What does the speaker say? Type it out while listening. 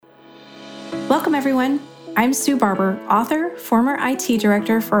Welcome, everyone. I'm Sue Barber, author, former IT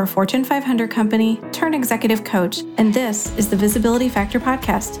director for a Fortune 500 company, turned executive coach, and this is the Visibility Factor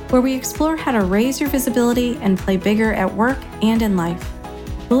podcast, where we explore how to raise your visibility and play bigger at work and in life.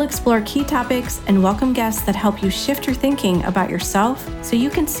 We'll explore key topics and welcome guests that help you shift your thinking about yourself so you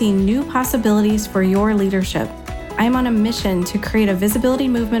can see new possibilities for your leadership. I'm on a mission to create a visibility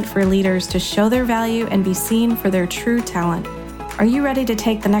movement for leaders to show their value and be seen for their true talent. Are you ready to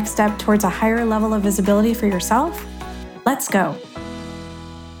take the next step towards a higher level of visibility for yourself? Let's go.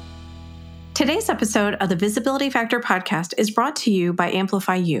 Today's episode of the Visibility Factor podcast is brought to you by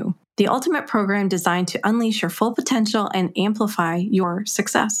Amplify You, the ultimate program designed to unleash your full potential and amplify your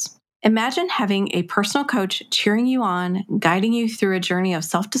success. Imagine having a personal coach cheering you on, guiding you through a journey of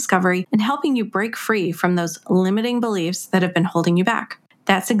self-discovery, and helping you break free from those limiting beliefs that have been holding you back.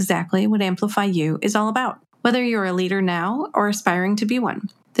 That's exactly what Amplify You is all about. Whether you're a leader now or aspiring to be one,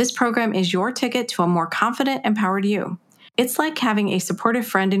 this program is your ticket to a more confident, empowered you. It's like having a supportive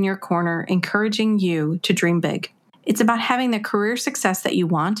friend in your corner, encouraging you to dream big. It's about having the career success that you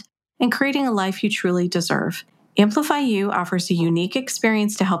want and creating a life you truly deserve. Amplify You offers a unique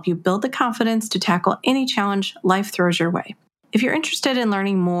experience to help you build the confidence to tackle any challenge life throws your way. If you're interested in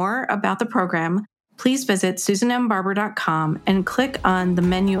learning more about the program, please visit susanmbarber.com and click on the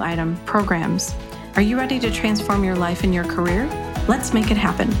menu item Programs. Are you ready to transform your life and your career? Let's make it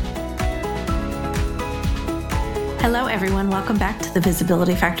happen. Hello, everyone. Welcome back to the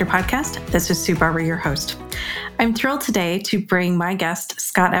Visibility Factor podcast. This is Sue Barber, your host. I'm thrilled today to bring my guest,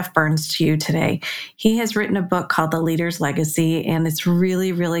 Scott F. Burns, to you today. He has written a book called The Leader's Legacy, and it's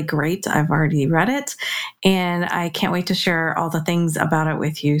really, really great. I've already read it, and I can't wait to share all the things about it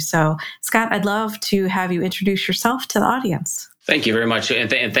with you. So, Scott, I'd love to have you introduce yourself to the audience. Thank you very much, and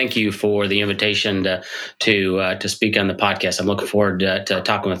thank you for the invitation to speak on the podcast. I'm looking forward to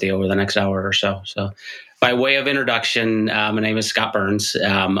talking with you over the next hour or so. So, by way of introduction, my name is Scott Burns.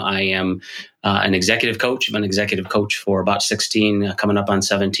 I am an executive coach. I'm an executive coach for about 16, coming up on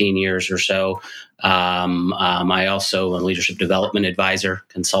 17 years or so. I also am a leadership development advisor,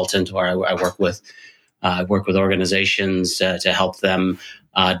 consultant, where I work with organizations to help them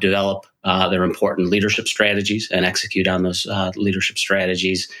develop their important leadership strategies and execute on those leadership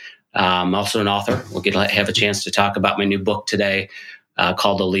strategies. I'm also an author. We'll have a chance to talk about my new book today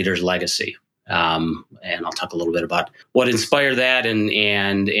called The Leader's Legacy. And I'll talk a little bit about what inspired that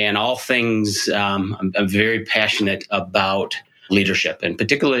and all things. I'm very passionate about leadership, and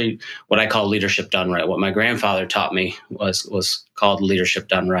particularly what I call leadership done right. What my grandfather taught me was called leadership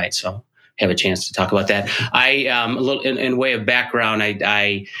done right. So have a chance to talk about that. A little in way of background,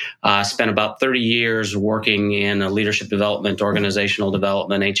 I spent about 30 years working in a leadership development, organizational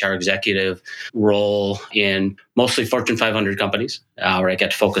development, HR executive role in mostly Fortune 500 companies, where I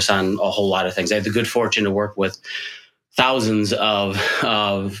got to focus on a whole lot of things. I had the good fortune to work with thousands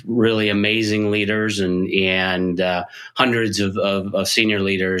of really amazing leaders and hundreds of senior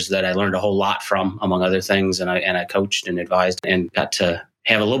leaders that I learned a whole lot from, among other things. And I coached and advised and got to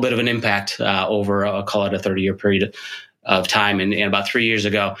have a little bit of an impact over, I'll call it a 30-year period of time. And about 3 years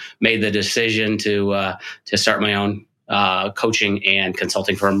ago, made the decision to start my own coaching and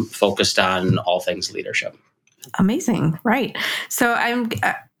consulting firm focused on all things leadership. Amazing. Right. So I'm,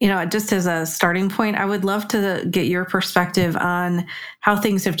 just as a starting point, I would love to get your perspective on how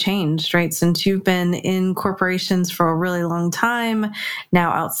things have changed, right? Since you've been in corporations for a really long time,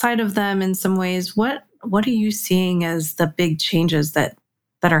 now outside of them in some ways, what are you seeing as the big changes that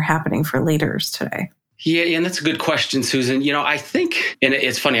are happening for leaders today? Yeah, and that's a good question, Susan. I think, and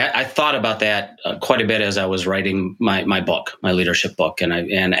it's funny, I thought about that quite a bit as I was writing my book, my leadership book, and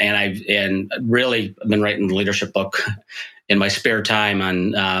I've really been writing the leadership book in my spare time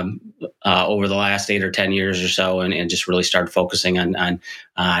on over the last 8 or 10 years or so, and just really started focusing on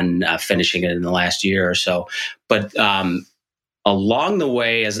finishing it in the last year or so. But along the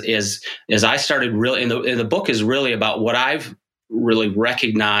way, as I started really, in the book is really about what I've really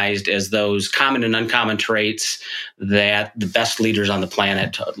recognized as those common and uncommon traits that the best leaders on the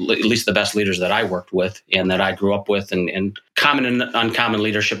planet, at least the best leaders that I worked with and that I grew up with, and common and uncommon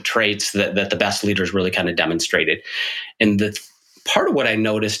leadership traits that the best leaders really kind of demonstrated. And the part of what I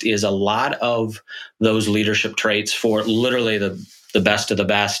noticed is a lot of those leadership traits, for literally the best of the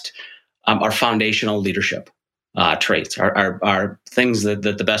best, are foundational leadership traits, are things that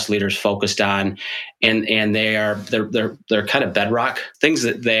the best leaders focused on, and they're kind of bedrock things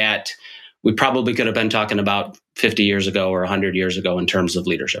that we probably could have been talking about 50 years ago or 100 years ago in terms of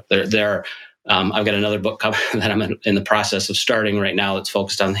leadership. They're I've got another book that I'm in the process of starting right now. It's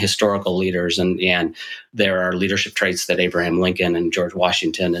focused on historical leaders, and there are leadership traits that Abraham Lincoln and George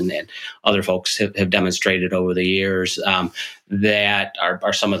Washington and other folks have demonstrated over the years that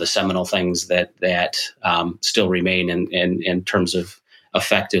are some of the seminal things that still remain in terms of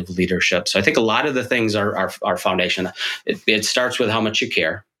effective leadership. So I think a lot of the things are foundation. It starts with how much you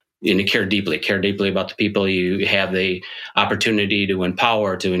care. And you care deeply about the people you have the opportunity to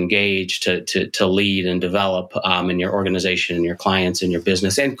empower, to engage, to lead and develop in your organization, and your clients, and your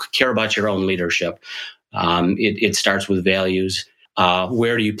business, and care about your own leadership. It starts with values.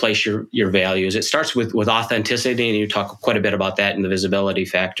 Where do you place your values? It starts with authenticity, and you talk quite a bit about that in the visibility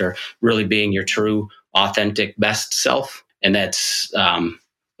factor, really being your true, authentic, best self. And that's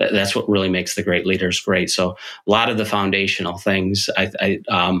what really makes the great leaders great. So a lot of the foundational things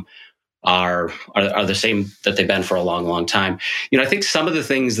are the same that they've been for a long, long time. I think some of the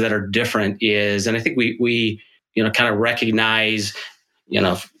things that are different is, and I think we kind of recognize,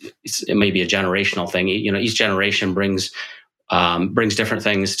 it may be a generational thing. Each generation brings different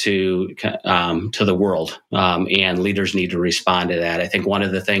things to the world, and leaders need to respond to that. I think one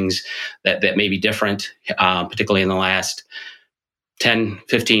of the things that may be different, particularly in the last 10,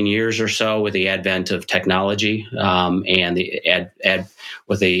 15 years or so, with the advent of technology and the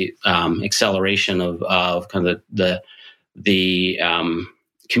with the acceleration of kind of the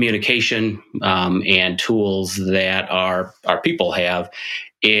communication and tools that our people have,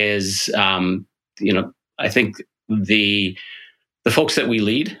 is I think the folks that we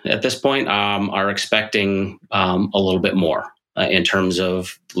lead at this point are expecting a little bit more in terms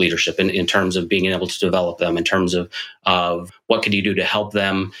of leadership, in terms of being able to develop them, in terms of what can you do to help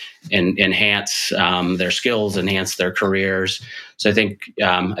them and enhance their skills, enhance their careers. So I think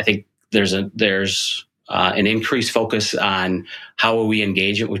there's an increased focus on how we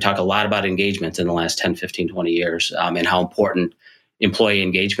engage. We talk a lot about engagement in the last 10, 15, 20 years, and how important employee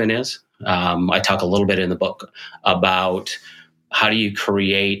engagement is. I talk a little bit in the book about how do you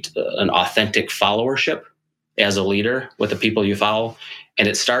create an authentic followership as a leader with the people you follow. And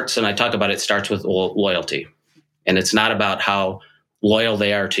it starts with loyalty. And it's not about how loyal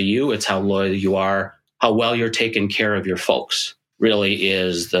they are to you. It's how loyal you are, how well you're taking care of your folks, really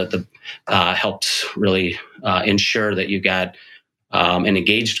is the helps really ensure that you've got an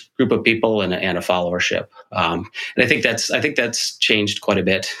engaged group of people and a followership. And I think that's changed quite a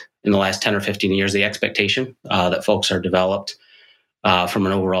bit in the last 10 or 15 years, the expectation that folks are developed from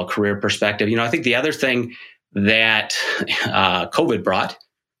an overall career perspective. I think the other thing that COVID brought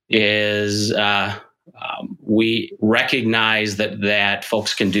is we recognize that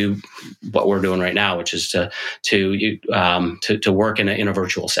folks can do what we're doing right now, which is to work in a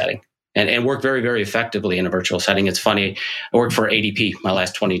virtual setting and work very, very effectively in a virtual setting. It's funny, I worked for ADP my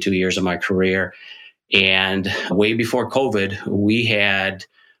last 22 years of my career, and way before COVID, we had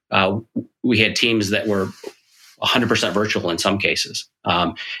teams that were 100% virtual in some cases.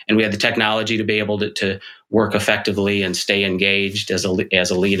 And we had the technology to be able to work effectively and stay engaged as a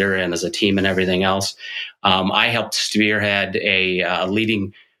leader and as a team and everything else. I helped spearhead a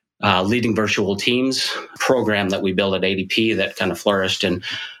leading virtual teams program that we built at ADP that kind of flourished. And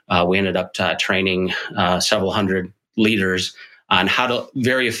we ended up training several hundred leaders on how to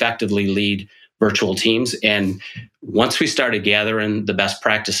very effectively lead virtual teams. And once we started gathering the best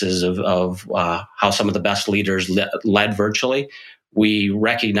practices of how some of the best leaders led virtually, we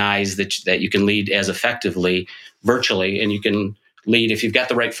recognized that you can lead as effectively virtually, and you can lead if you've got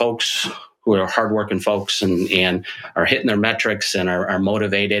the right folks who are hardworking folks and are hitting their metrics and are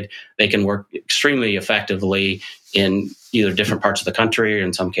motivated. They can work extremely effectively in either different parts of the country or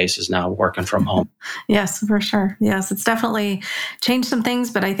in some cases now working from home. Yes, for sure. Yes, it's definitely changed some things,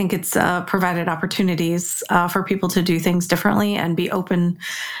 but I think it's provided opportunities for people to do things differently and be open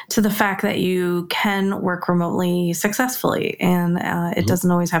to the fact that you can work remotely successfully. And it doesn't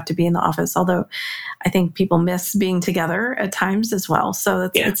always have to be in the office, although I think people miss being together at times as well. So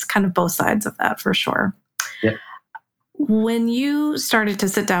it's kind of both sides of that for sure. Yeah. When you started to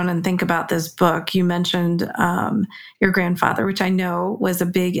sit down and think about this book, you mentioned your grandfather, which I know was a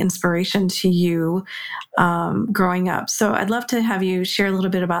big inspiration to you growing up. So I'd love to have you share a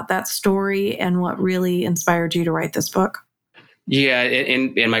little bit about that story and what really inspired you to write this book. Yeah,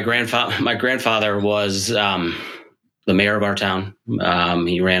 and my grandfather was the mayor of our town.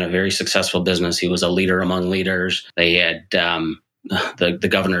 He ran a very successful business. He was a leader among leaders. They had the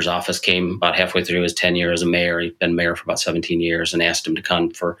governor's office came about halfway through his tenure as a mayor. He'd been mayor for about 17 years and asked him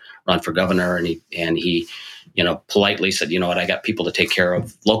to run for governor. And he politely said, I got people to take care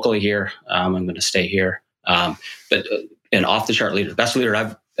of locally here. I'm going to stay here. But an off the chart leader, best leader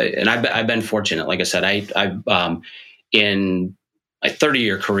I've and I've been fortunate. Like I said, in my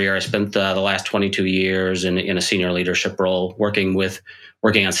 30-year career, I spent the last 22 years in a senior leadership role, working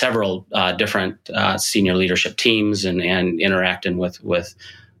on several different senior leadership teams and interacting with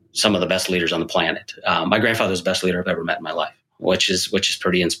some of the best leaders on the planet. My grandfather was the best leader I've ever met in my life, which is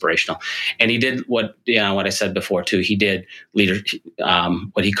pretty inspirational. And he did what I said before too. He did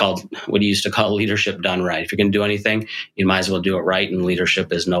what he used to call leadership done right. If you're going to do anything, you might as well do it right, and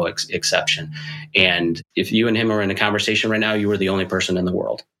leadership is no exception. And if you and him are in a conversation right now, you were the only person in the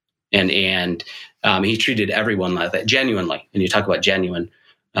world. And he treated everyone like that, genuinely. And you talk about genuine.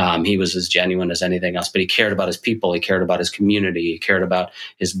 He was as genuine as anything else, but he cared about his people. He cared about his community. He cared about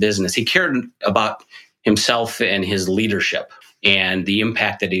his business. He cared about himself and his leadership and the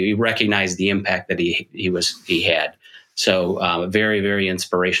impact that he recognized the impact that he had. So a very, very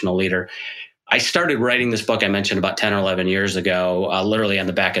inspirational leader. I started writing this book I mentioned about 10 or 11 years ago, literally on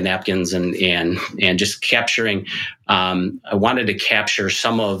the back of napkins and just capturing. I wanted to capture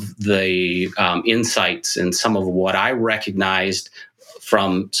some of the insights and some of what I recognized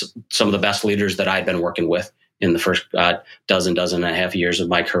from some of the best leaders that I'd been working with in the first dozen and a half years of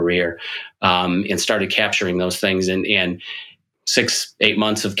my career, and started capturing those things. And 6-8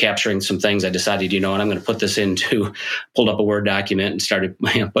 months of capturing some things, I decided, I'm going to put this pulled up a Word document and started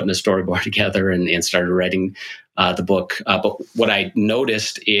putting a storyboard together and started writing the book. But what I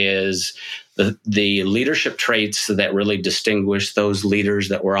noticed is the leadership traits that really distinguish those leaders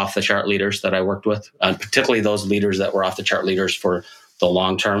that were off the chart leaders that I worked with, particularly those leaders that were off the chart leaders for the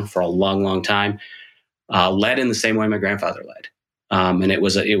long term, for a long, long time, led in the same way my grandfather led. And it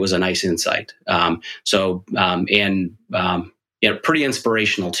was a nice insight. Pretty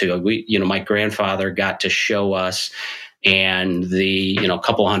inspirational too. My grandfather got to show us, and the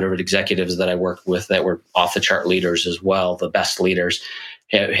couple hundred executives that I worked with that were off the chart leaders as well, the best leaders,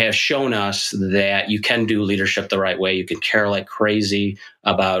 have shown us that you can do leadership the right way. You can care like crazy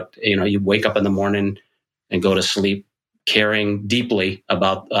about, you wake up in the morning and go to sleep caring deeply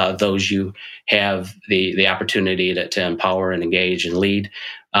about those you have the opportunity to empower and engage and lead,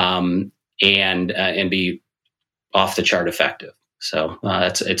 and be off the chart effective. So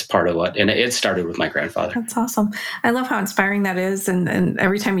it's part of what, and it started with my grandfather. That's awesome. I love how inspiring that is. And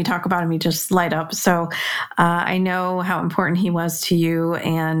every time you talk about him, you just light up. So I know how important he was to you,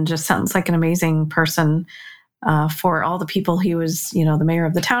 and just sounds like an amazing person for all the people he was, the mayor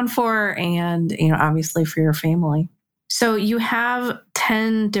of the town for, and, obviously for your family. So you have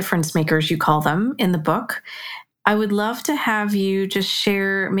 10 difference makers, you call them, in the book. I would love to have you just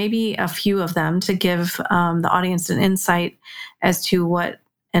share maybe a few of them to give the audience an insight as to what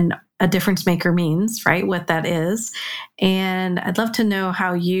a difference maker means, right? What that is. And I'd love to know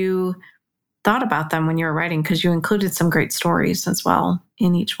how you thought about them when you were writing, because you included some great stories as well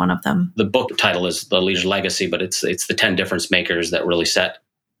in each one of them. The book title is The Leader's Legacy, but it's the 10 difference makers that really set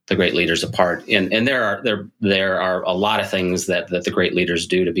the great leaders apart. And there are a lot of things that the great leaders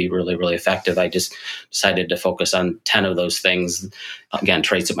do to be really, really effective. I just decided to focus on 10 of those things. Again,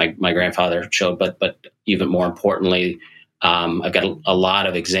 traits that my grandfather showed, but even more importantly, I've got a lot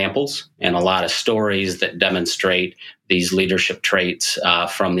of examples and a lot of stories that demonstrate these leadership traits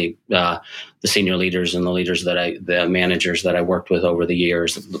from the senior leaders and the managers that I worked with over the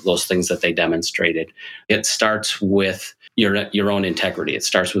years, those things that they demonstrated. It starts with your own integrity. It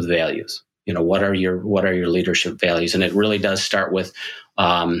starts with values. What are your leadership values? And it really does start with,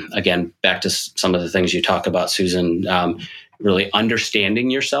 again, back to some of the things you talk about, Susan, really understanding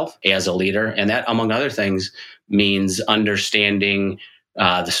yourself as a leader. And that, among other things, means understanding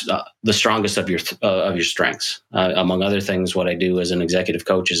the strongest of your strengths. Among other things, what I do as an executive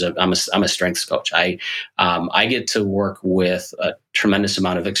coach is I'm a strengths coach. I get to work with a tremendous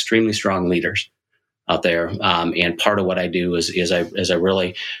amount of extremely strong leaders out there, and part of what I do is I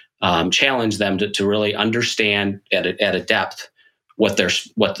really challenge them to really understand at a depth what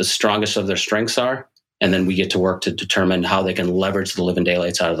the strongest of their strengths are. And then we get to work to determine how they can leverage the living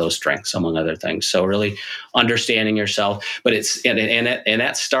daylights out of those strengths, among other things. So really understanding yourself, but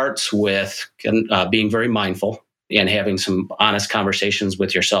that starts with being very mindful and having some honest conversations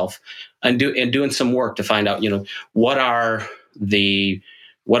with yourself, and doing some work to find out, what are the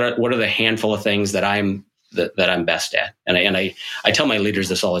handful of things that I'm best at. And I tell my leaders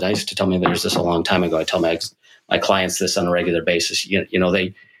this all the time. I used to tell my leaders this a long time ago. I tell my clients this on a regular basis.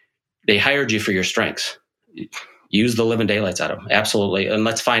 They hired you for your strengths. Use the living daylights out of them. Absolutely. And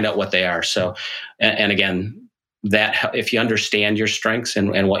let's find out what they are. So, and again, that if you understand your strengths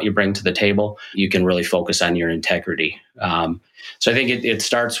and what you bring to the table, you can really focus on your integrity. So I think it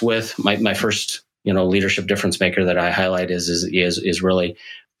starts with my first, leadership difference maker that I highlight is really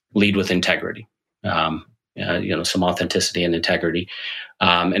lead with integrity. Some authenticity and integrity.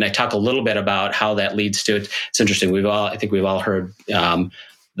 And I talk a little bit about how that leads to it. It's interesting. I think we've all heard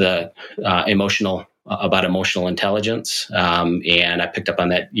the emotional intelligence. And I picked up on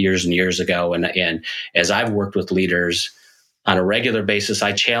that years and years ago. And as I've worked with leaders on a regular basis,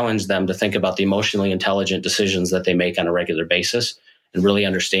 I challenge them to think about the emotionally intelligent decisions that they make on a regular basis and really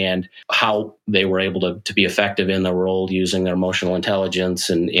understand how they were able to be effective in the role using their emotional intelligence,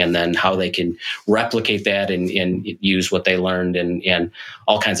 and then how they can replicate that and use what they learned in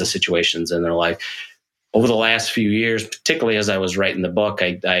all kinds of situations in their life. Over the last few years, particularly as I was writing the book,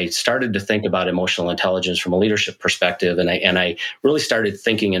 I started to think about emotional intelligence from a leadership perspective, and I really started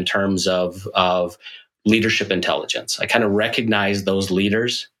thinking in terms of leadership intelligence. I kind of recognized those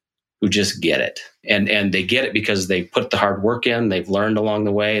leaders who just get it. And they get it because they put the hard work in, they've learned along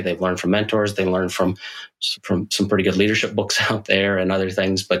the way, they've learned from mentors, they learned from some pretty good leadership books out there and other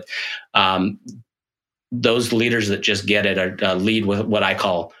things. But those leaders that just get it lead with what I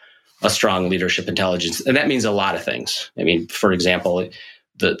call a strong leadership intelligence. And that means a lot of things. I mean, for example,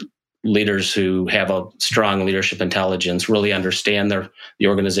 the leaders who have a strong leadership intelligence really understand the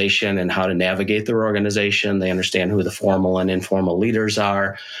organization and how to navigate their organization. They understand who the formal and informal leaders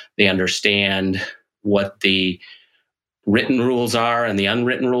are. They understand what the written rules are and the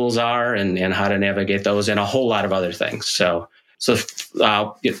unwritten rules are, and how to navigate those, and a whole lot of other things. So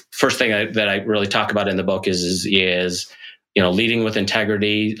first thing that I really talk about in the book is leading with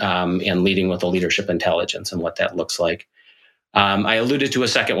integrity and leading with a leadership intelligence and what that looks like. I alluded to a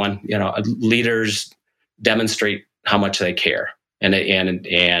second one. Leaders demonstrate how much they care, and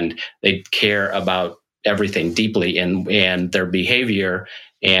they care about everything deeply, and their behavior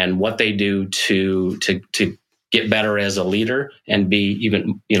and what they do to get better as a leader and be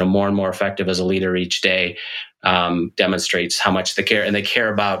even more and more effective as a leader each day demonstrates how much they care. And they care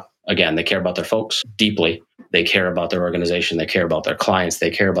about their folks deeply. They care about their organization. They care about their clients. They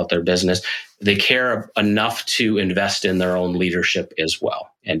care about their business. They care enough to invest in their own leadership as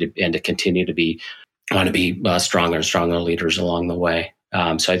well, and to continue to want to be stronger and stronger leaders along the way.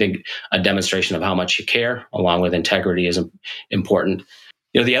 So I think a demonstration of how much you care, along with integrity, is important.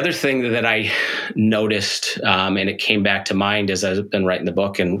 The other thing that I noticed, and it came back to mind as I've been writing the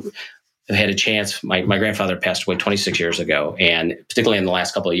book, and I had a chance. My grandfather passed away 26 years ago, and particularly in the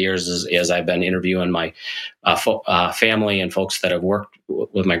last couple of years, as I've been interviewing my family and folks that have worked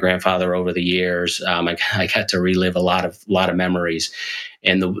with my grandfather over the years, I got to relive a lot of memories.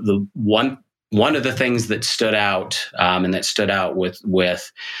 And the one of the things that stood out, and that stood out with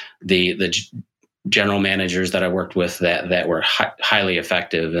the general managers that I worked with that were highly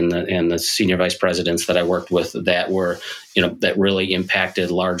effective, and the senior vice presidents that I worked with that were, that really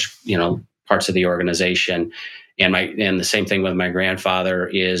impacted large, parts of the organization. And the same thing with my grandfather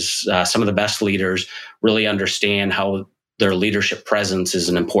is some of the best leaders really understand how their leadership presence is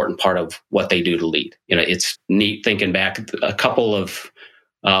an important part of what they do to lead. It's neat thinking back, a couple of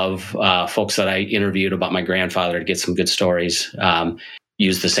folks that I interviewed about my grandfather to get some good stories,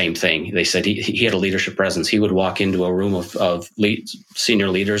 used the same thing. They said he had a leadership presence. He would walk into a room of senior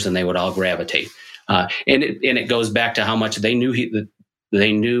leaders, and they would all gravitate. And it goes back to how much they knew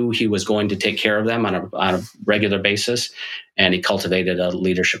he was going to take care of them on a regular basis, and he cultivated a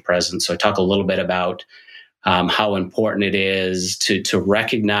leadership presence. So I talk a little bit about how important it is to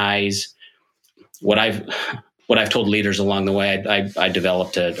recognize what I've told leaders along the way. I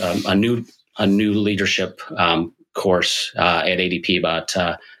developed a new leadership course at ADP about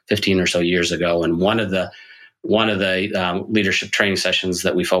 15 or so years ago, and one of the leadership training sessions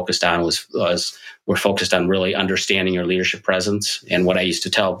that we focused on we're focused on really understanding your leadership presence. And what I used to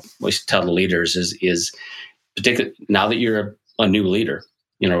tell the leaders is particularly now that you're a new leader,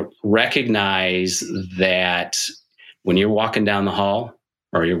 recognize that when you're walking down the hall,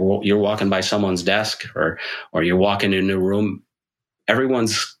 or you're walking by someone's desk, or you're walking in a new room,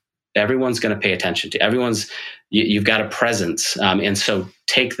 everyone's going to pay attention to. You've got a presence, and so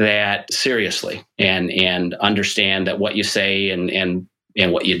take that seriously, and understand that what you say and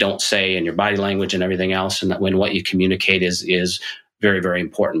what you don't say, and your body language and everything else, and that when what you communicate is very, very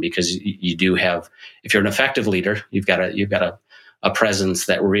important, because you do have, if you're an effective leader, you've got a presence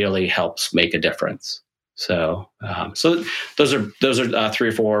that really helps make a difference. So those are 3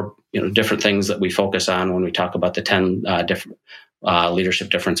 or 4 different things that we focus on when we talk about the 10 different leadership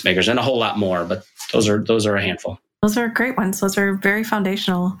difference makers, and a whole lot more, but those are a handful. Those are great ones. Those are very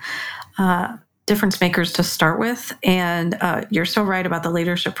foundational difference makers to start with. And you're so right about the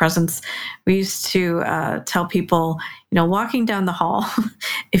leadership presence. We used to tell people, walking down the hall,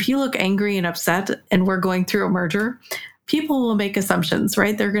 if you look angry and upset and we're going through a merger, people will make assumptions,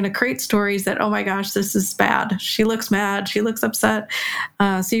 right? They're going to create stories that, oh my gosh, this is bad. She looks mad. She looks upset.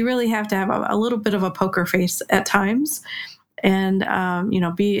 So you really have to have a little bit of a poker face at times, and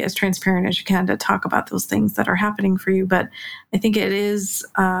be as transparent as you can to talk about those things that are happening for you. But I think it is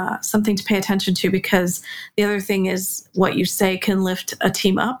something to pay attention to, because the other thing is what you say can lift a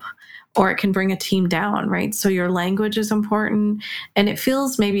team up, or it can bring a team down, right? So your language is important. And it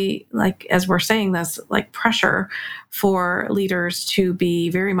feels maybe like, as we're saying this, like pressure for leaders to be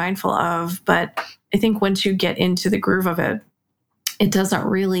very mindful of. But I think once you get into the groove of it, it just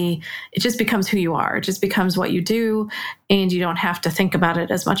becomes who you are. It just becomes what you do, and you don't have to think about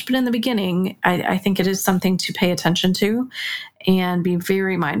it as much. But in the beginning, I think it is something to pay attention to and be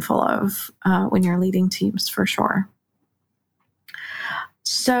very mindful of when you're leading teams, for sure.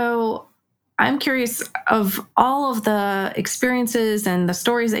 So I'm curious, of all of the experiences and the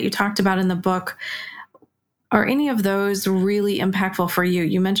stories that you talked about in the book, are any of those really impactful for you?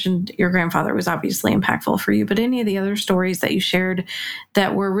 You mentioned your grandfather was obviously impactful for you, but any of the other stories that you shared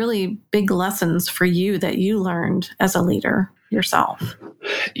that were really big lessons for you that you learned as a leader yourself?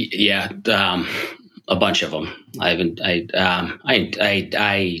 Yeah, a bunch of them. I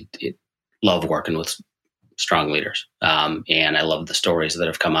love working with strong leaders, and I love the stories that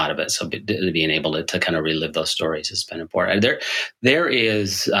have come out of it. So being able to kind of relive those stories has been important. There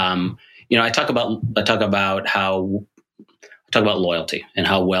is, I talk about loyalty and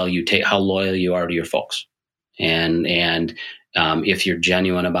how loyal you are to your folks, and if you're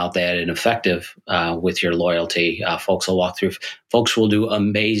genuine about that and effective with your loyalty, folks will walk through. Folks will do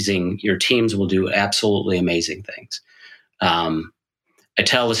amazing. Your teams will do absolutely amazing things. I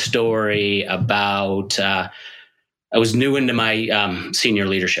tell a story about I was new into my senior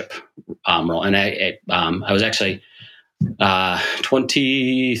leadership role, and I was actually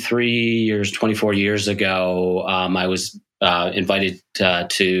 24 years ago. I was invited to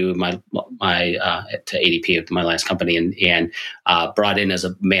to ADP, my last company, and brought in as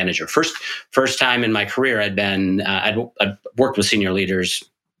a manager. First time in my career, I'd worked with senior leaders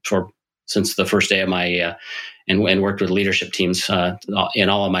since the first day of my and worked with leadership teams in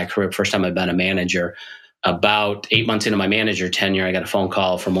all of my career. First time I've been a manager. About 8 months into my manager tenure, I got a phone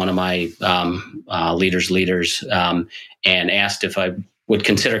call from one of my leaders and asked if I would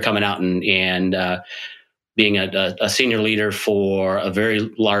consider coming out and being a senior leader for a very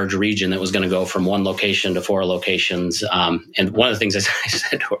large region that was going to go from one location to 4 locations. And one of the things I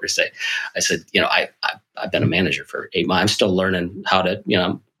said to her, I said, I've been a manager for 8 months. I'm still learning how to,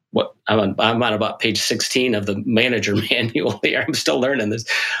 I'm on about page 16 of the manager manual here. I'm still learning this.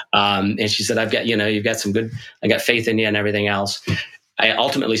 And she said, you've got some good, I got faith in you and everything else. I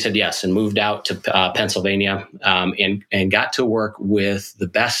ultimately said yes and moved out to Pennsylvania and got to work with the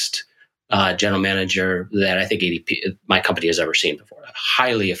best general manager that I think ADP, my company, has ever seen before.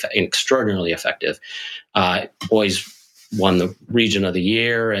 Highly extraordinarily effective. Always won the region of the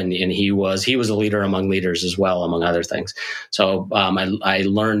year, and he was a leader among leaders as well, among other things. So I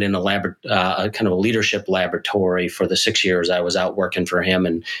learned in a kind of a leadership laboratory for the 6 years I was out working for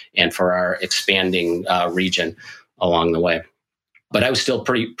him and for our expanding region along the way. But I was still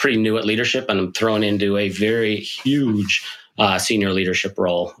pretty new at leadership, and I'm thrown into a very huge senior leadership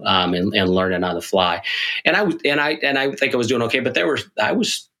role and learning on the fly. And I think I was doing okay, but I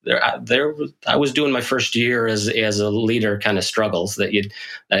was doing my first year as a leader kind of struggles that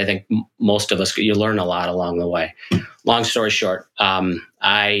I think most of us, you learn a lot along the way. Long story short,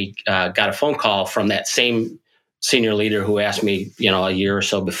 I got a phone call from that same senior leader who asked me, a year or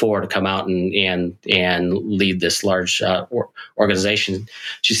so before to come out and lead this large organization.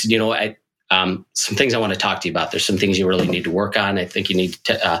 She said, some things I want to talk to you about. There's some things you really need to work on. I think you need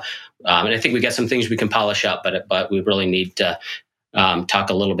to, and I think we got some things we can polish up, but we really need to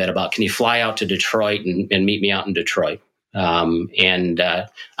talk a little bit about, can you fly out to Detroit and meet me out in Detroit and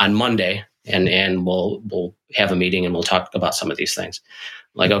on Monday, and we'll have a meeting and we'll talk about some of these things.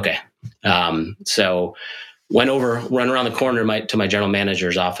 I'm like, okay. So run around the corner to my general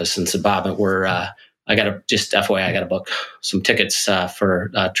manager's office and said, Bob, I got to book some tickets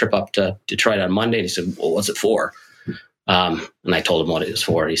for a trip up to Detroit on Monday. And he said, well, what's it for? And I told him what it was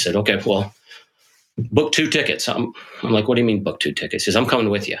for. And he said, okay, well, book 2 tickets. I'm like, what do you mean book 2 tickets? He says, I'm coming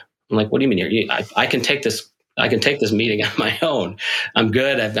with you. I'm like, what do you mean? I can take this meeting on my own. I'm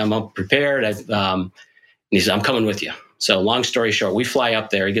good. I'm all prepared. And he said, I'm coming with you. So long story short, we fly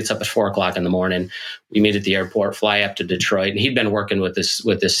up there. He gets up at 4:00 in the morning. We meet at the airport, fly up to Detroit. And he'd been working with this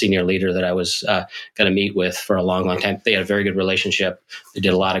senior leader that I was going to meet with for a long, long time. They had a very good relationship. They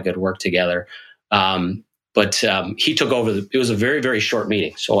did a lot of good work together. But he took over. It was a very, very short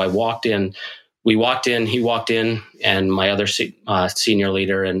meeting. So I walked in he walked in, and my other senior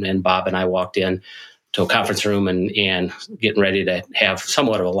leader and Bob and I walked in to a conference room and getting ready to have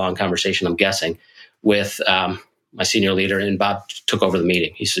somewhat of a long conversation, I'm guessing, with my senior leader. And Bob took over the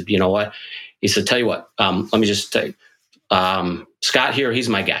meeting. He said, "You know what?" He said, "Tell you what, let me just tell you, Scott here, he's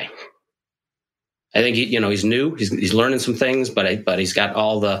my guy. I think he's new. He's learning some things, but he's got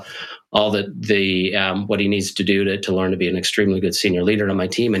all the what he needs to do to learn to be an extremely good senior leader on my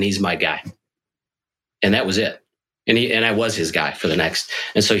team, and he's my guy." And that was it. And I was his guy for the next.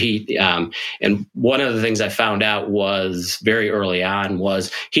 And so and one of the things I found out was very early on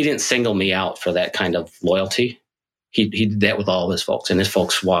was he didn't single me out for that kind of loyalty. He did that with all of his folks, and his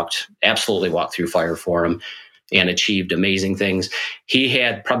folks absolutely walked through fire for him and achieved amazing things. He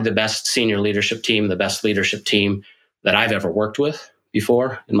had probably the best senior leadership team, the best leadership team that I've ever worked with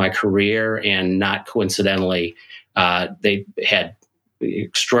before in my career. And not coincidentally, they had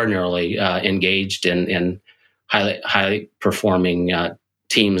extraordinarily engaged and highly performing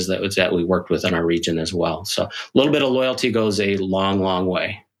teams that we worked with in our region as well. So a little bit of loyalty goes a long, long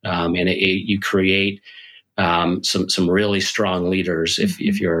way, and you create some really strong leaders if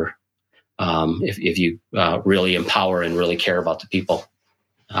you really empower and really care about the people.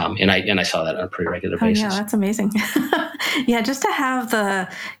 And I saw that on a pretty regular basis. Oh, yeah, that's amazing. Yeah, just to have the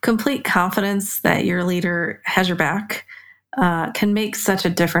complete confidence that your leader has your back can make such a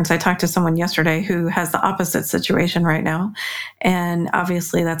difference. I talked to someone yesterday who has the opposite situation right now. And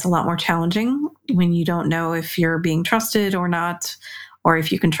obviously that's a lot more challenging when you don't know if you're being trusted or not, or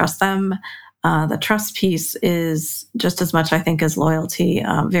if you can trust them. The trust piece is just as much, I think, as loyalty,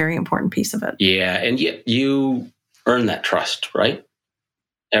 a very important piece of it. Yeah, and you earn that trust, right?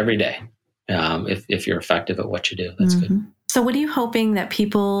 Every day. If you're effective at what you do, that's good. So what are you hoping that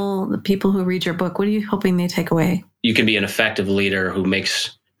the people who read your book, what are you hoping they take away? You can be an effective leader who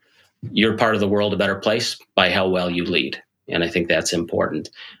makes your part of the world a better place by how well you lead. And I think that's important.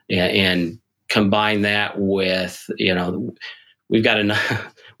 And combine that with, we've got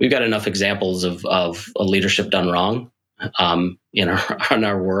enough examples of a leadership done wrong in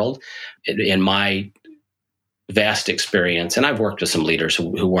our world. In my vast experience, and I've worked with some leaders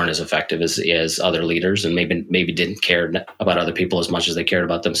who weren't as effective as other leaders, and maybe didn't care about other people as much as they cared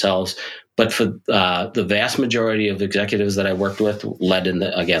about themselves. But for the vast majority of executives that I worked with, led in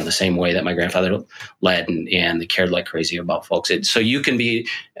the same way that my grandfather led, and they cared like crazy about folks. So you can be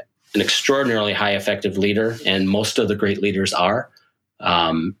an extraordinarily high effective leader, and most of the great leaders are,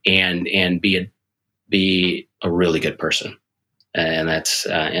 and be a really good person, and that's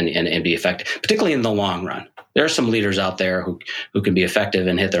and be effective, particularly in the long run. There are some leaders out there who can be effective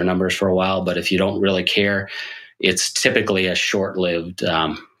and hit their numbers for a while, but if you don't really care, it's typically a short-lived,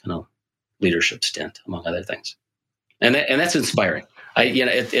 leadership stint, among other things. And that's inspiring.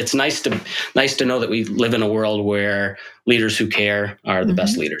 It's nice to know that we live in a world where leaders who care are the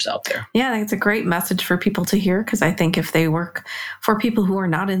best leaders out there. Yeah, I think it's a great message for people to hear, because I think if they work for people who are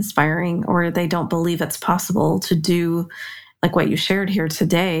not inspiring, or they don't believe it's possible to do like what you shared here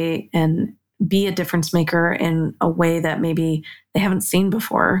today and be a difference maker in a way that maybe they haven't seen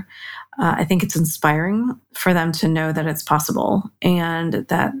before, I think it's inspiring for them to know that it's possible and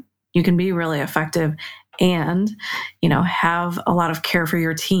that you can be really effective and, have a lot of care for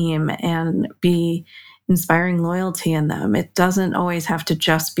your team and be inspiring loyalty in them. It doesn't always have to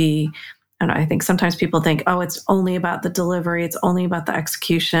just be, I think sometimes people think, it's only about the delivery, it's only about the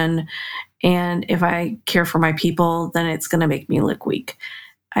execution. And if I care for my people, then it's going to make me look weak.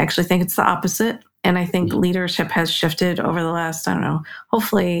 I actually think it's the opposite. And I think leadership has shifted over the last,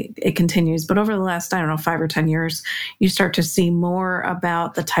 hopefully it continues, but over the last, 5 or 10 years, you start to see more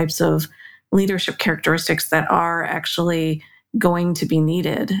about the types of leadership characteristics that are actually going to be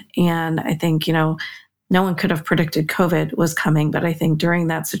needed. And I think, no one could have predicted COVID was coming, but I think during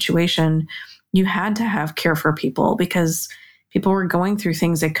that situation, you had to have care for people because people were going through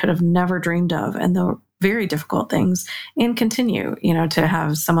things they could have never dreamed of, and the very difficult things, and continue, to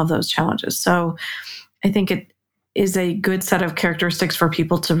have some of those challenges. So I think it is a good set of characteristics for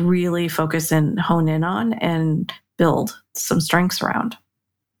people to really focus and hone in on and build some strengths around.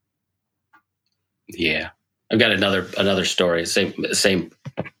 Yeah. I've got another story. Same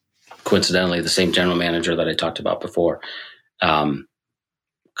coincidentally, the same general manager that I talked about before.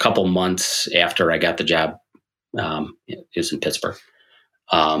 Couple months after I got the job, it was in Pittsburgh.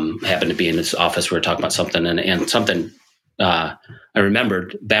 Happened to be in his office. We were talking about something, and something I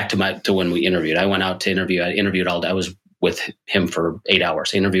remembered back to when we interviewed. I went out to interview. I interviewed I was with him for 8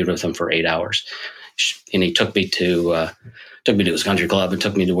 hours. I interviewed with him for 8 hours, and he took me to took me to his country club and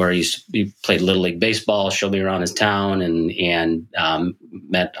took me to where he played Little League baseball, showed me around his town, and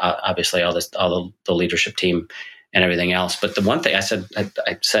met obviously all the leadership team and everything else. But the one thing I said to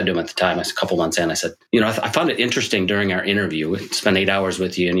him at the time, a couple months in, I said, I found it interesting during our interview. We spent 8 hours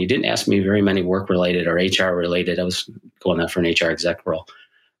with you, and you didn't ask me very many work-related or HR-related. I was going there for an HR exec role,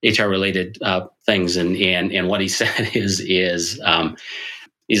 HR-related things. And what he said is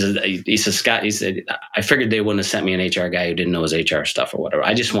he said, Scott, he said, I figured they wouldn't have sent me an HR guy who didn't know his HR stuff or whatever.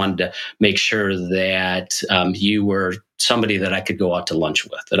 I just wanted to make sure that you were somebody that I could go out to lunch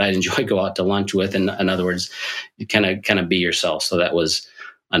with, that I'd enjoy go out to lunch with. And in other words, you kind of be yourself. So that was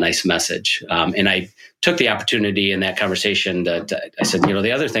a nice message. And I took the opportunity in that conversation I said,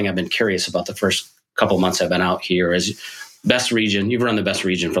 the other thing I've been curious about the first couple of months I've been out here is best region. You've run the best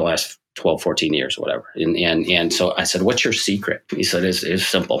region for the last 12, 14 years or whatever. And so I said, what's your secret? He said, it's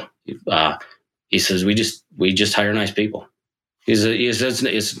simple. He says, we just hire nice people. He says,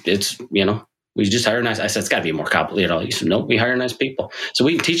 we just hire nice. I said, it's got to be more complicated. He said, no, we hire nice people. So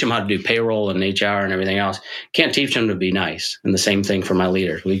we can teach them how to do payroll and HR and everything else. Can't teach them to be nice. And the same thing for my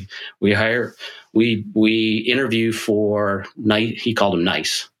leaders. We interview for nice. He called them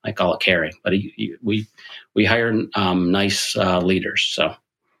nice. I call it caring, but we hire nice leaders. So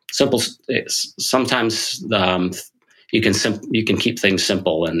simple. Sometimes you can keep things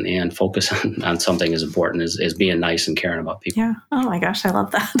simple and focus on something as important as being nice and caring about people. Yeah. Oh my gosh, I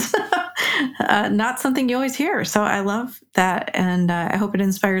love that. Not something you always hear. So I love that. And I hope it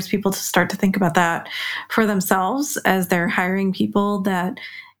inspires people to start to think about that for themselves as they're hiring people, that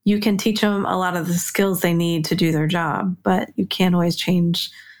you can teach them a lot of the skills they need to do their job, but you can't always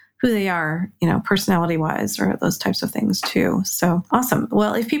change who they are, personality wise, or those types of things too. So awesome.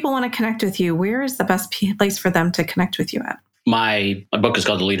 Well, if people want to connect with you, where is the best place for them to connect with you at? My book is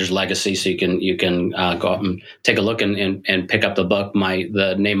called The Leader's Legacy, so you can go out and take a look and pick up the book.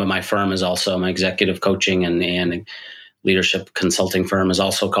 The name of my firm is also my executive coaching and leadership consulting firm is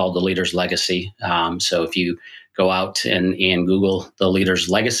also called The Leader's Legacy. So if you go out and Google The Leader's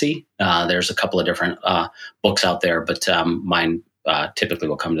Legacy, there's a couple of different books out there, but mine typically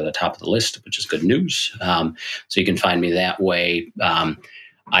will come to the top of the list, which is good news. So you can find me that way. My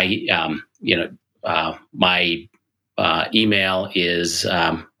email is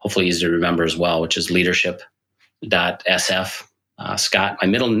hopefully easy to remember as well, which is leadership.sf. Scott, my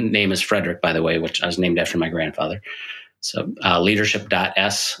middle name is Frederick, by the way, which I was named after my grandfather. So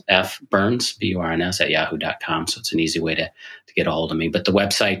leadership.sf Burns, Burns at yahoo.com. So it's an easy way to get a hold of me. But the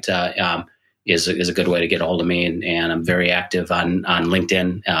website is a good way to get a hold of me. And I'm very active on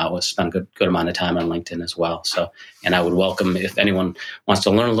LinkedIn. I spend a good amount of time on LinkedIn as well. So, and I would welcome if anyone wants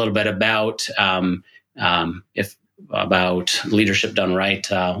to learn a little bit about about leadership done right,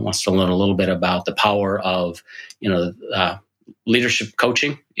 wants to learn a little bit about the power of, leadership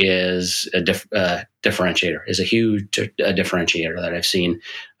coaching is a differentiator, is a huge differentiator that I've seen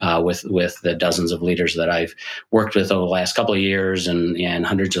with the dozens of leaders that I've worked with over the last couple of years and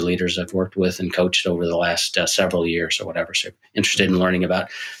hundreds of leaders I've worked with and coached over the last several years or whatever. So interested in learning about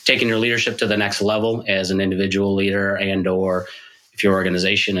taking your leadership to the next level as an individual leader, and or if your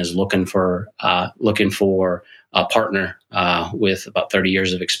organization is looking for a partner with about 30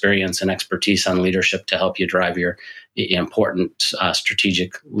 years of experience and expertise on leadership to help you drive your important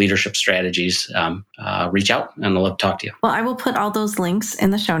strategic leadership strategies, reach out and I'll love to talk to you. Well, I will put all those links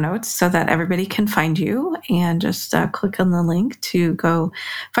in the show notes so that everybody can find you, and just click on the link to go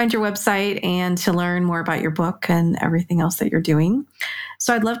find your website and to learn more about your book and everything else that you're doing.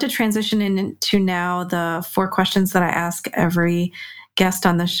 So I'd love to transition into now the 4 questions that I ask every guest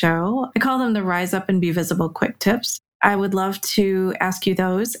on the show. I call them the Rise Up and Be Visible Quick Tips. I would love to ask you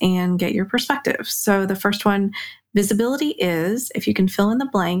those and get your perspective. So the first one, visibility is, if you can fill in the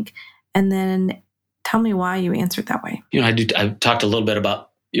blank, and then tell me why you answered that way. I talked a little bit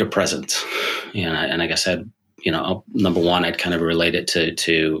about your presence, and like I said, number one, I'd kind of relate it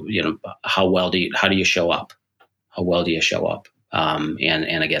to how do you show up? How well do you show up?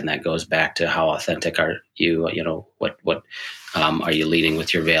 And again, that goes back to how authentic are you? What are you leading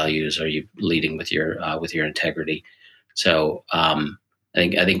with your values? Are you leading with your integrity? So I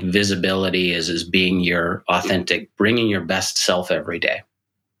think visibility is being your authentic, bringing your best self every day,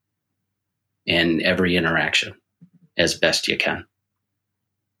 in every interaction as best you can.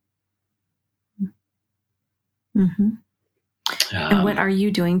 Mm-hmm. And what are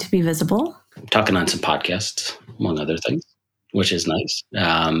you doing to be visible? I'm talking on some podcasts, among other things, which is nice.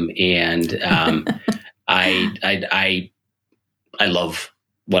 I love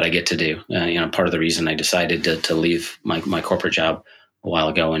what I get to do. Part of the reason I decided to leave my corporate job a while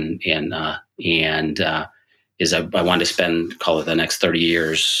ago and I wanted to spend, call it the next 30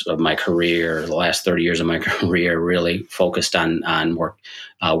 years of my career, the last 30 years of my career, really focused on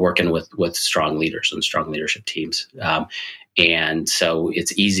working with strong leaders and strong leadership teams. And so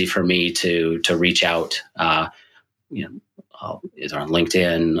it's easy for me to reach out, either on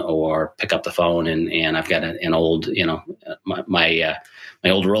LinkedIn or pick up the phone, and I've got an old, my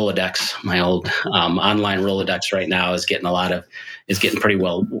old Rolodex, my old online Rolodex right now is getting pretty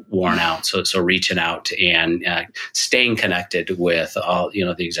well worn out. So reaching out and staying connected with all,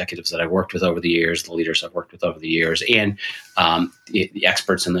 the executives that I've worked with over the years, the leaders I've worked with over the years, and the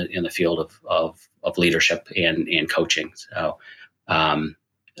experts in the field of leadership and coaching. So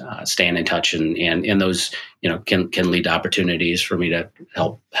staying in touch and those, can lead to opportunities for me to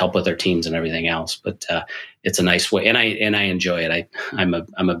help with their teams and everything else. But it's a nice way, and I enjoy it. I'm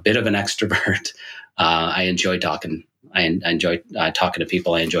a bit of an extrovert. I enjoy talking. I enjoy talking to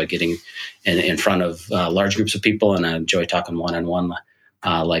people. I enjoy getting in front of large groups of people, and I enjoy talking one-on-one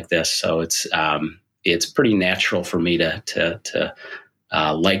like this. So it's pretty natural for me to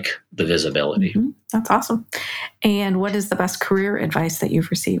like the visibility. Mm-hmm. That's awesome. And what is the best career advice that you've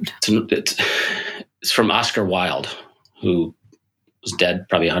received? It's from Oscar Wilde, who was dead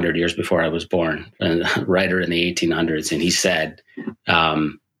probably 100 years before I was born, a writer in the 1800s. And he said,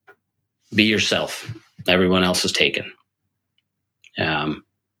 be yourself. Everyone else is taken.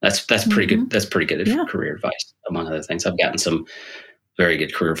 That's pretty good. That's pretty good career advice, among other things. I've gotten some very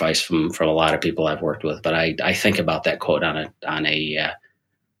good career advice from a lot of people I've worked with, but I think about that quote on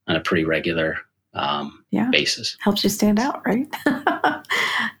a pretty regular basis. Helps you stand out, right?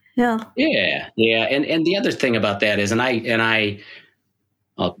 Yeah. And the other thing about that is, and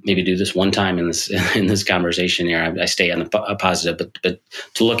I'll maybe do this one time in this conversation here. I stay on the positive, but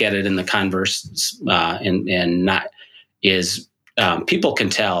to look at it in the converse, and not is people can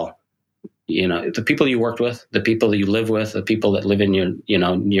tell. The people you worked with, the people that you live with, the people that live in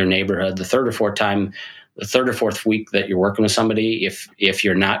your neighborhood, the third or fourth week that you're working with somebody, if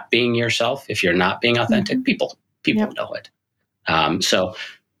you're not being yourself, if you're not being authentic, people know it. So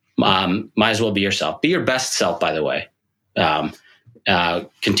might as well be yourself. Be your best self, by the way.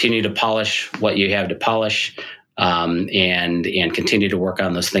 Continue to polish what you have to polish, and continue to work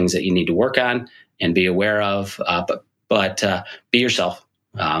on those things that you need to work on and be aware of. But be yourself.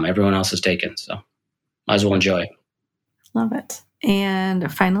 Everyone else is taken, so might as well enjoy. Love it. And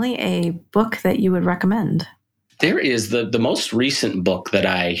finally, a book that you would recommend. There is the most recent book that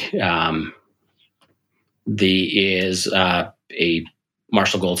is a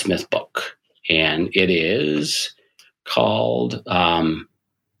Marshall Goldsmith book, and it is called The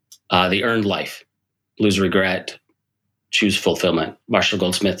Earned Life: Lose Regret, Choose Fulfillment. Marshall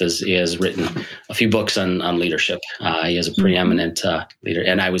Goldsmith has written a few books on leadership. He is a preeminent leader,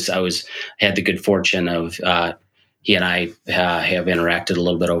 and I had the good fortune of he and I have interacted a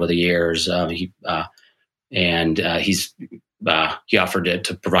little bit over the years. He offered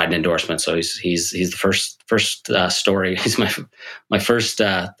to provide an endorsement, so he's the first story. He's my first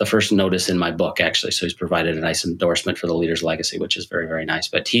the first notice in my book, actually. So he's provided a nice endorsement for The Leader's Legacy, which is very, very nice.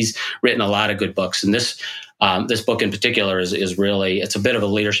 But he's written a lot of good books, and this book in particular is really, it's a bit of a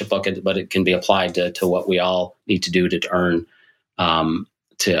leadership book, but it can be applied to what we all need to do to earn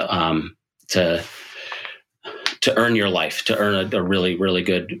to earn your life, to earn a really, really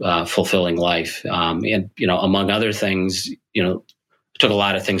good, fulfilling life. And, among other things, took a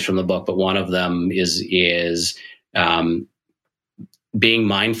lot of things from the book, but one of them is being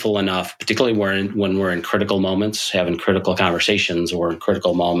mindful enough, particularly when we're in critical moments, having critical conversations, or in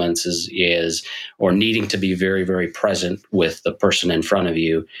critical moments or needing to be very, very present with the person in front of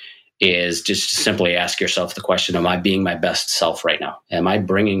you, is just to simply ask yourself the question, am I being my best self right now? Am I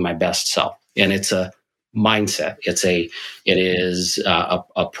bringing my best self? And it's a mindset. It is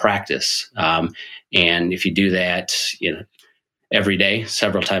a practice. And if you do that, every day,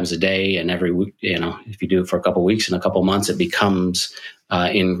 several times a day, and every week, if you do it for a couple of weeks and a couple of months, it becomes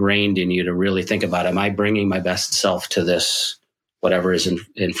ingrained in you to really think about, am I bringing my best self to this, whatever is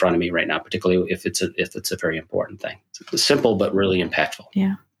in front of me right now, particularly if it's a very important thing. It's simple, but really impactful.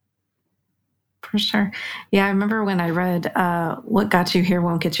 Yeah. For sure. Yeah, I remember when I read What Got You Here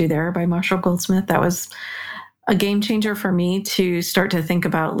Won't Get You There by Marshall Goldsmith. That was a game changer for me to start to think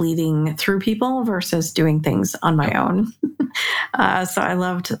about leading through people versus doing things on my own. So I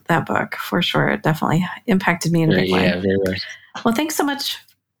loved that book for sure. It definitely impacted me in a big way. Yeah, very right. Well, thanks so much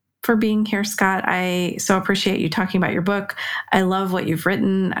for being here, Scott. I so appreciate you talking about your book. I love what you've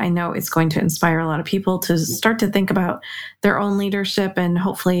written. I know it's going to inspire a lot of people to start to think about their own leadership and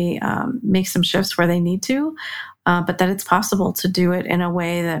hopefully make some shifts where they need to. but that it's possible to do it in a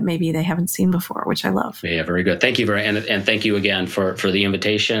way that maybe they haven't seen before, which I love. Yeah, very good. Thank you and thank you again for the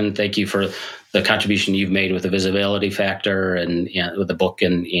invitation. Thank you for the contribution you've made with the Visibility Factor and with the book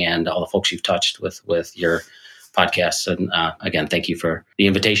and all the folks you've touched with your podcasts. And again, thank you for the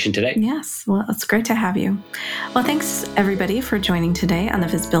invitation today. Yes. Well, it's great to have you. Well, thanks everybody for joining today on the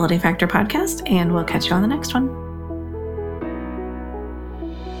Visibility Factor podcast, and we'll catch you on the next one.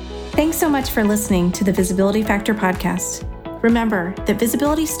 Thanks so much for listening to the Visibility Factor podcast. Remember that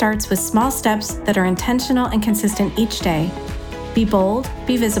visibility starts with small steps that are intentional and consistent each day. Be bold,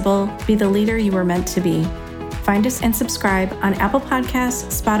 be visible, be the leader you were meant to be. Find us and subscribe on Apple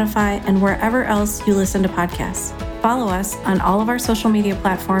Podcasts, Spotify, and wherever else you listen to podcasts. Follow us on all of our social media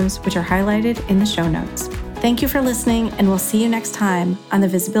platforms, which are highlighted in the show notes. Thank you for listening, and we'll see you next time on the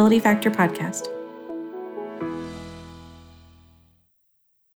Visibility Factor podcast.